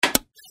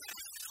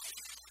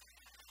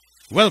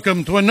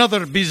Welcome to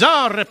another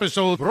bizarre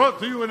episode brought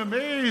to you in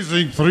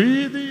amazing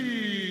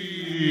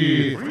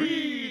 3D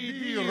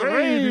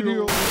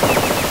radio.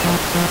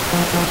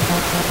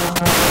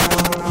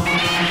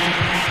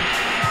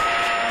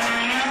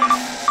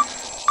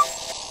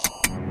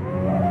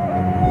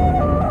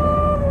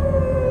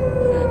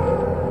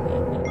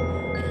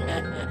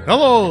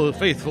 Hello,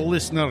 faithful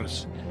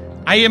listeners.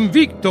 I am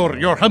Victor,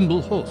 your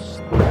humble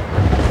host.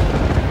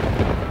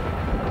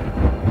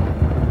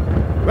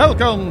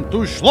 Welcome to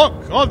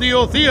Schlock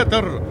Audio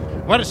Theatre,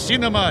 where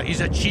cinema is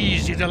a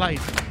cheesy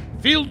delight,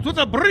 filled to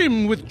the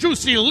brim with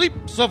juicy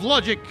leaps of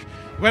logic,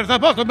 where the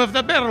bottom of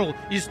the barrel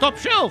is top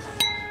shelf,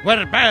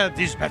 where bad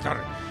is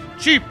better,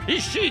 cheap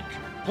is chic,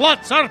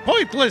 plots are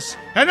pointless,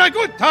 and a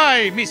good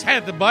time is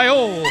had by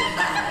all.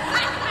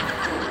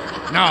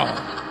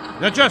 Now,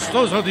 adjust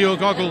those audio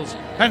goggles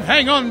and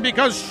hang on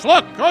because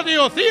Schlock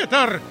Audio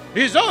Theatre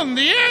is on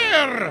the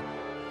air!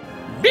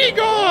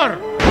 Bigor!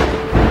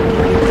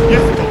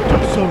 Yes, Doctor,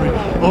 sorry.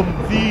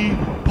 The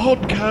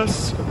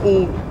podcasts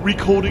or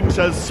recordings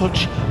as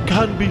such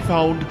can be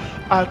found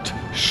at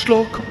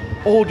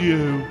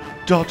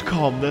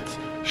schlockaudio.com. That's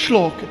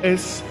schlock,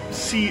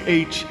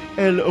 S-C-H-L-O-C-K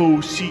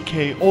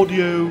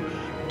audio.com.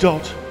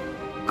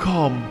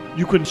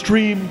 You can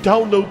stream,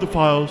 download the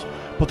files,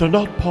 but they're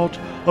not part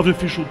of the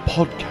official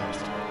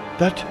podcast.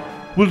 That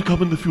will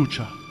come in the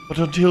future. But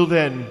until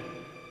then,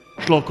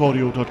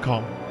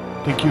 schlockaudio.com.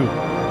 Thank you.